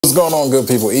What's going on, good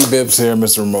people? E-Bibbs here,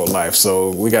 Mr. Remote Life.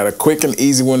 So we got a quick and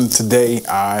easy one today.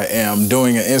 I am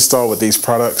doing an install with these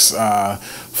products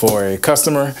for a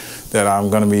customer that I'm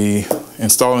going to be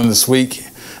installing this week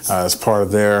as part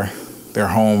of their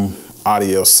home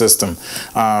audio system.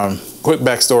 Quick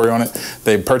backstory on it.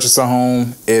 They purchased a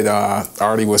home. It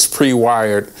already was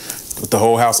pre-wired with the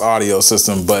whole house audio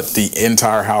system, but the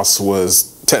entire house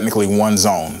was technically one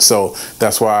zone. So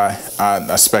that's why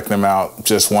I spec them out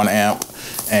just 1 amp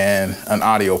and an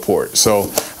audio port. So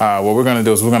what we're gonna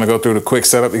do is we're gonna go through the quick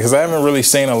setup, because I haven't really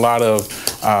seen a lot of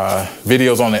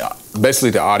videos on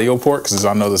basically the audio port, because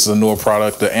I know this is a newer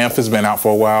product. The amp has been out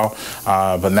for a while,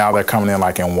 but now they're coming in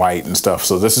like in white and stuff.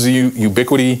 So this is a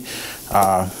Ubiquiti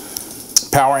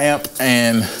Power Amp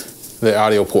and the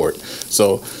audio port.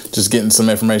 So just getting some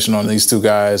information on these two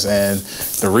guys and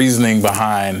the reasoning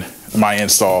behind my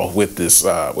install with this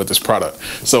product.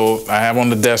 So I have on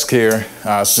the desk here,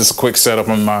 it's just a quick setup.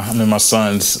 I'm in my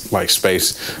son's like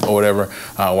space or whatever,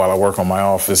 while I work on my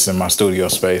office and my studio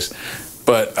space.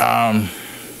 But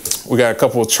we got a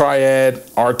couple of Triad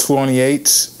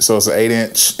R28s. So it's an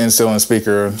 8-inch in-ceiling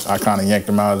speaker. I kind of yanked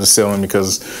them out of the ceiling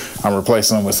because I'm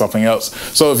replacing them with something else.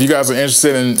 So if you guys are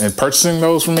interested in purchasing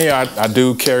those from me, I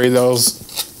do carry those,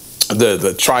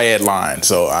 the Triad line.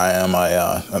 So I am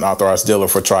an authorized dealer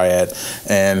for Triad,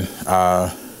 and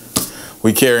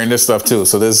we carrying this stuff too.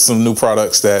 So there's some new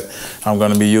products that I'm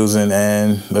going to be using,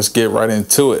 and let's get right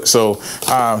into it. So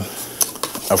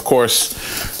of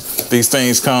course these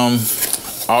things come,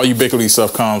 all Ubiquiti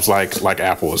stuff comes like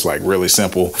Apple. It's like really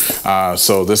simple.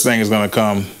 So this thing is going to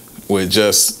come with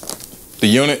just the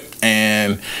unit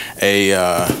and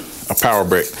a power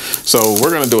brick. So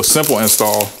we're going to do a simple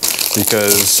install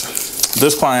because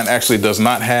this client actually does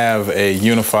not have a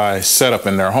Unifi setup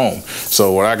in their home.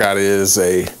 So what I got is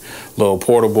a little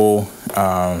portable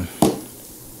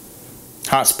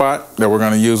hotspot that we're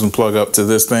going to use and plug up to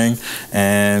this thing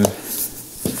and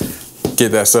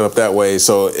get that set up that way.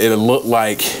 So it'll look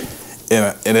like,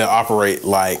 it'll operate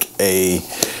like a,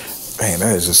 man,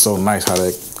 that is just so nice how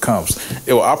that comes.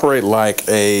 It will operate like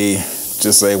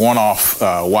just a one-off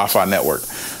Wi-Fi network.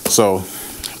 So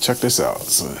check this out.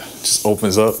 So it just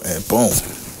opens up and boom,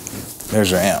 there's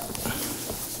your amp.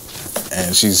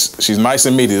 And she's nice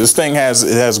and meaty. This thing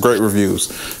has great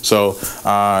reviews. So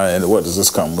and what does this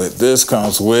come with? This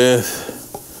comes with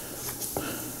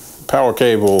power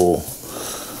cable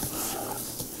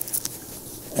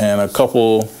and a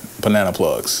couple banana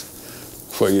plugs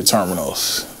for your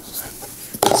terminals.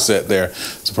 Set there.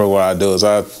 So probably what I do is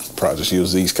I probably just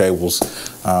use these cables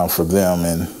for them,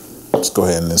 and let's go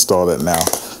ahead and install that now.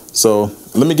 So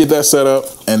let me get that set up,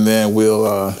 and then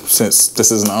we'll, since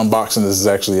this is an unboxing, this is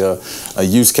actually a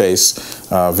use case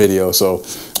video. So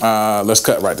let's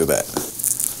cut right to that.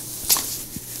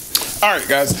 All right,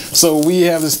 guys, so we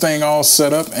have this thing all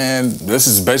set up, and this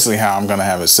is basically how I'm gonna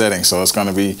have it setting. So it's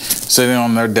gonna be sitting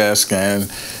on their desk, and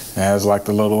it has like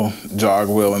the little jog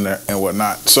wheel in there and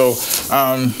whatnot. So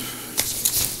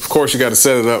of course you got to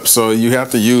set it up. So you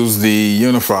have to use the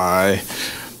Unifi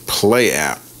Play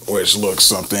app, which looks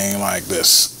something like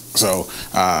this. So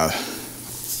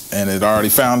and it already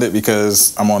found it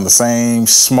because I'm on the same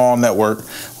small network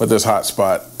with this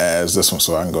hotspot as this one.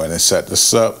 So I can go ahead and set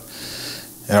this up.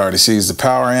 It already sees the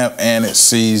power amp, and it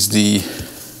sees the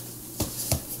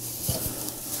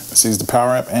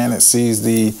power amp, and it sees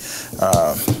the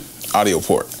audio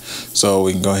port. So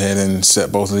we can go ahead and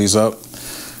set both of these up.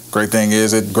 Great thing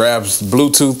is it grabs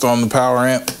Bluetooth on the power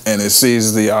amp, and it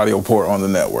sees the audio port on the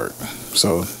network.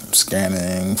 So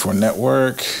scanning for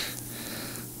network.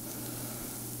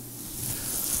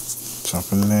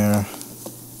 Jump in there.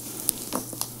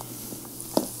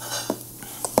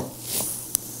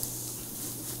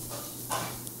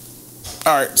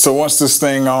 All right, so once this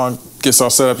thing gets all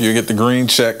set up, you get the green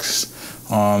checks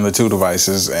on the two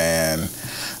devices, and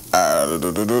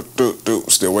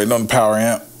still waiting on the power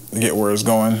amp to get where it's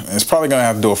going. And it's probably gonna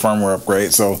have to do a firmware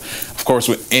upgrade. So of course,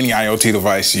 with any IoT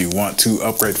device, you want to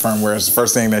upgrade firmware. It's the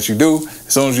first thing that you do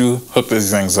as soon as you hook these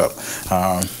things up.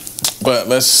 But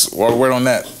while we're on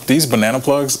that, these banana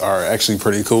plugs are actually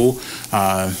pretty cool.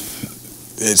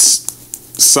 It's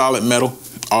solid metal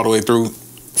all the way through,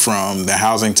 from the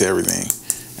housing to everything.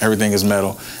 Everything is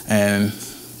metal, and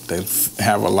they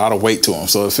have a lot of weight to them.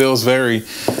 So it feels very,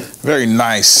 very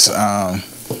nice.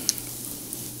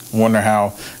 Wonder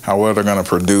how well they're gonna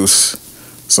produce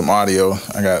some audio.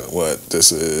 I got, what,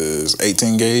 this is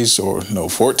 18 gauge or no,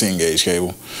 14 gauge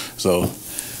cable. So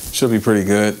should be pretty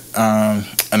good. And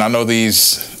I know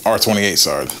these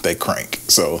R28s they crank.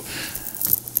 So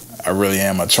I really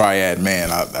am a Triad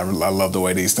man. I love the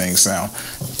way these things sound.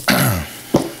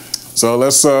 So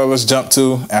let's jump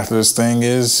to after this thing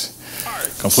is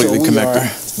completely connected.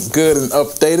 Good and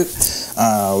updated.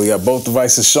 We got both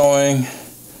devices showing.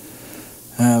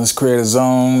 Let's create a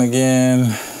zone again.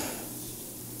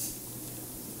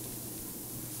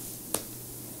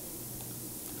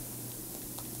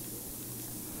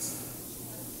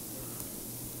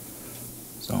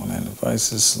 Zone and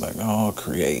devices, select all,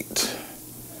 create.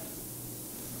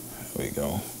 There we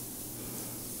go.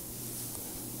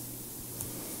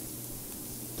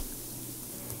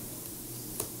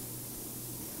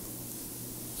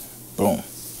 Boom.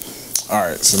 All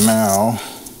right, so now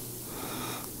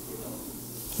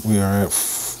we are at,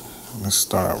 let's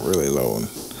start out really low and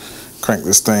crank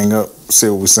this thing up, see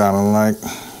what we're sounding like.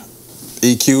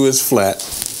 EQ is flat.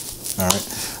 All right.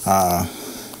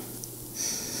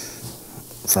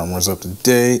 Firmware's up to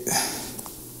date.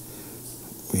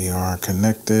 We are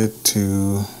connected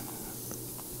to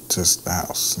just the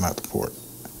house, not the port.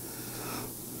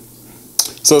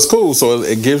 So it's cool. So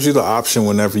it gives you the option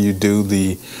whenever you do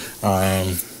the,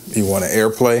 you want to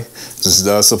AirPlay. This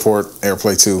does support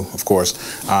AirPlay too, of course.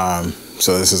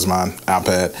 So this is my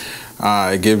iPad.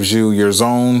 It gives you your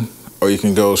zone, or you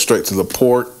can go straight to the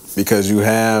port because you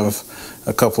have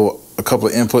a couple of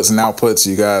inputs and outputs.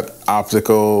 You got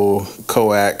optical,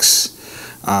 coax.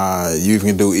 You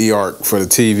can do eARC for the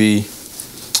TV,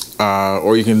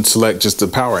 or you can select just the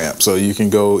power amp. So you can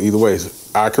go either way.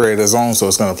 I created a zone, so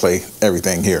it's going to play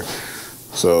everything here.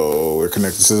 So we're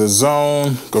connected to the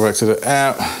zone. Go back to the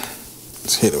app.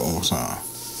 Let's hit it one more time.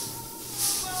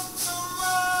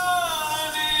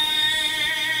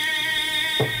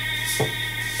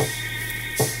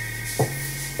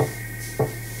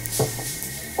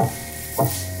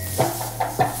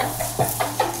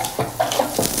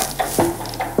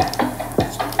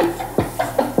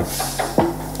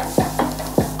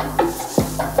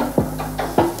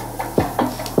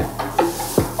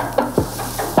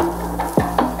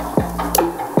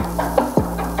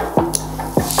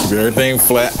 Everything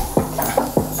flat.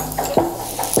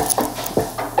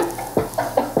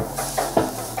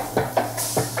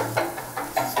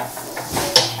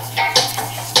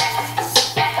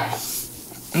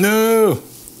 No.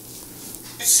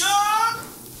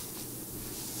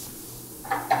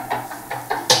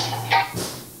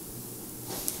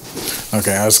 Okay,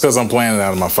 that's because I'm playing it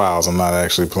out of my files. I'm not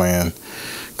actually playing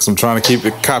because I'm trying to keep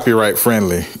it copyright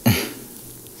friendly.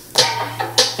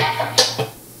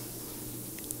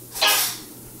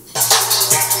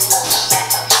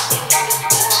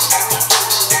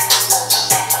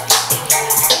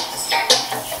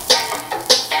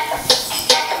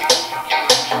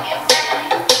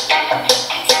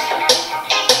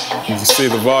 See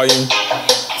the volume?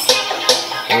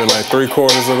 We're like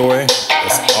 3/4 of the way.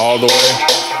 That's all the way.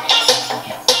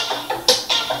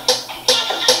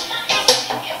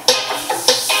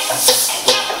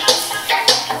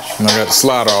 And I got the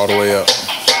slider all the way up.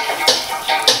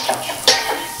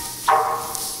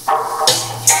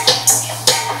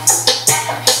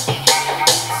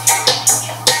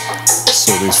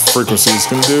 So these frequencies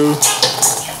can do.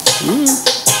 Ooh.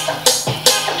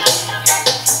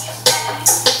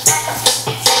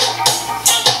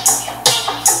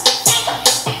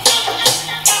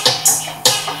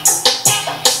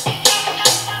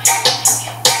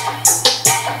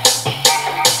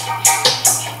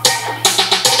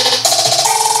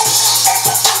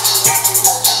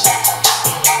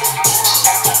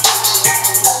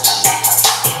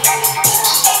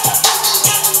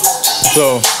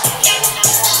 So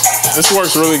this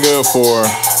works really good for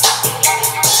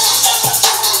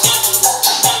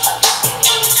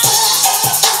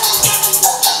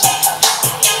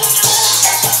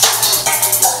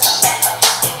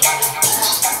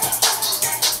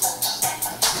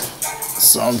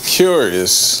so I'm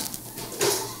curious.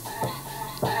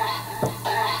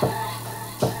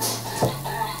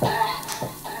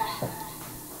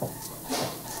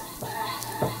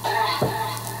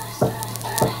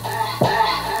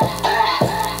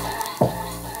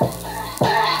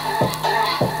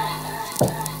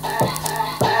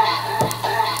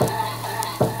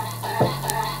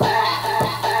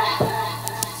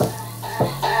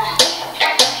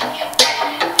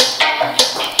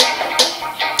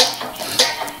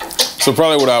 So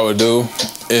probably what I would do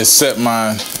is set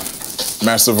my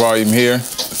master volume here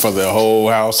for the whole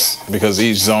house, because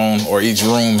each zone or each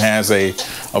room has a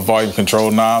volume control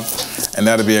knob, and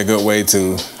that'd be a good way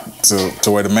to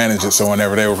manage it. So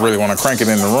whenever they really want to crank it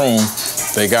in the room,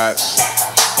 they got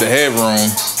the headroom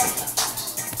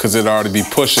because it'd already be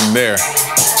pushing there.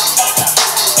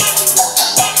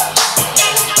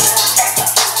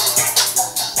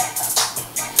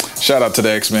 Shout out to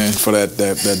the X-Men for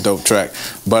that dope track.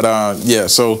 But yeah,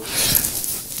 so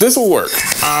this will work.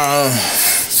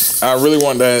 I really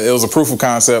want that. It was a proof of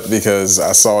concept because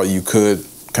I saw you could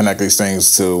connect these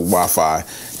things to Wi-Fi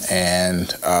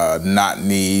and not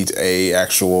need a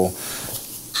actual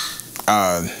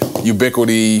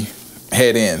Ubiquiti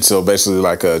head end. So basically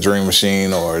like a Dream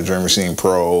Machine or a Dream Machine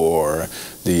Pro or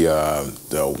the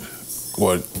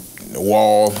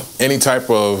wall, any type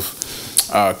of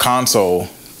console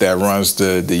that runs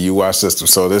the UI system.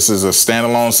 So this is a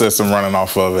standalone system running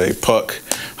off of a puck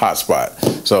hotspot.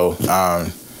 So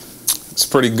it's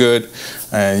pretty good,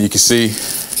 and you can see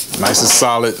nice and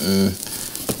solid.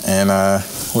 And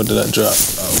what did I drop?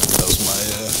 Oh, that was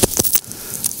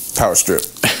my power strip,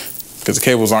 because the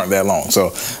cables aren't that long.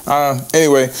 So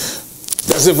anyway,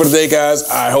 that's it for today, guys.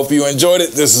 I hope you enjoyed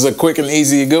it. This is a quick and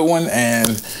easy, good one.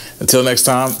 And until next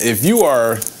time, if you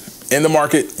are in the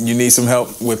market, you need some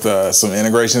help with some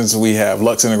integrations, we have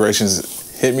Lux Integrations.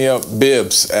 Hit me up,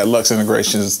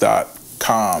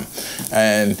 bibs@luxintegrations.com,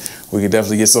 and we can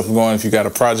definitely get something going. If you got a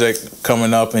project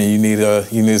coming up and you need to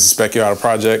spec you out a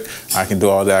project, I can do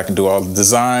all that. I can do all the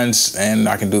designs and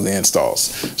I can do the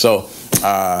installs. So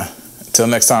until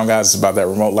next time, guys, it's about that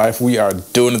remote life. We are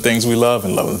doing the things we love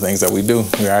and loving the things that we do.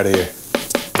 We're out of here.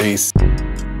 Peace.